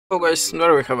Hello guys,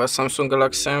 there we have a Samsung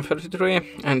Galaxy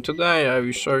M33 and today I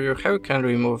will show you how you can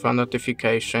remove a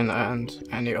notification and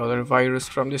any other virus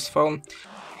from this phone.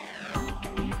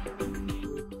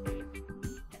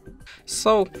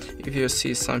 So, if you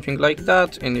see something like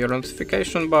that in your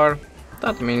notification bar,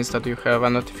 that means that you have a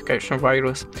notification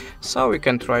virus. So we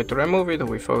can try to remove it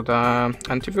without the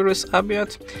antivirus app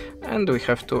yet, and we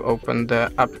have to open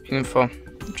the app info.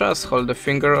 Just hold the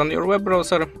finger on your web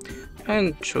browser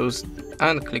and choose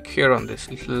and click here on this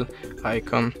little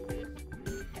icon.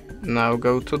 Now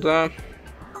go to the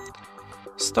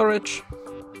storage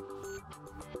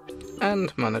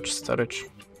and manage storage.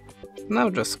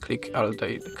 Now just click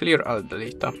clear all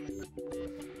data.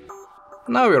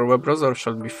 Now your web browser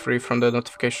should be free from the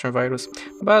notification virus,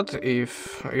 but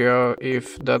if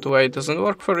that way doesn't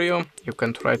work for you, you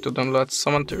can try to download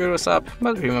some antivirus app,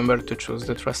 but remember to choose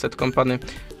the trusted company.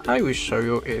 I will show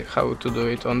you how to do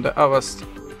it on the Avast.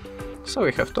 So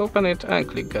we have to open it and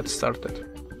click get started.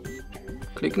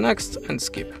 Click next and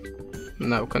skip.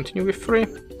 Now continue with free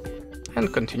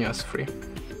and continue as free.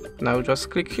 Now just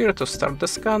click here to start the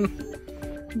scan,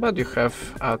 but you have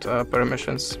add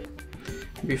permissions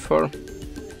before.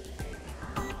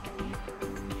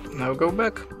 Now go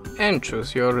back and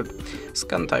choose your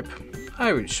scan type.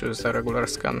 I will choose the regular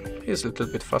scan, it's a little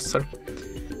bit faster.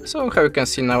 So how you can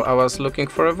see now I was looking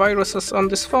for viruses on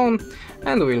this phone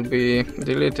and will be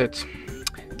deleted.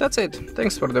 That's it,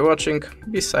 thanks for the watching,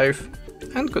 be safe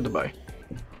and goodbye.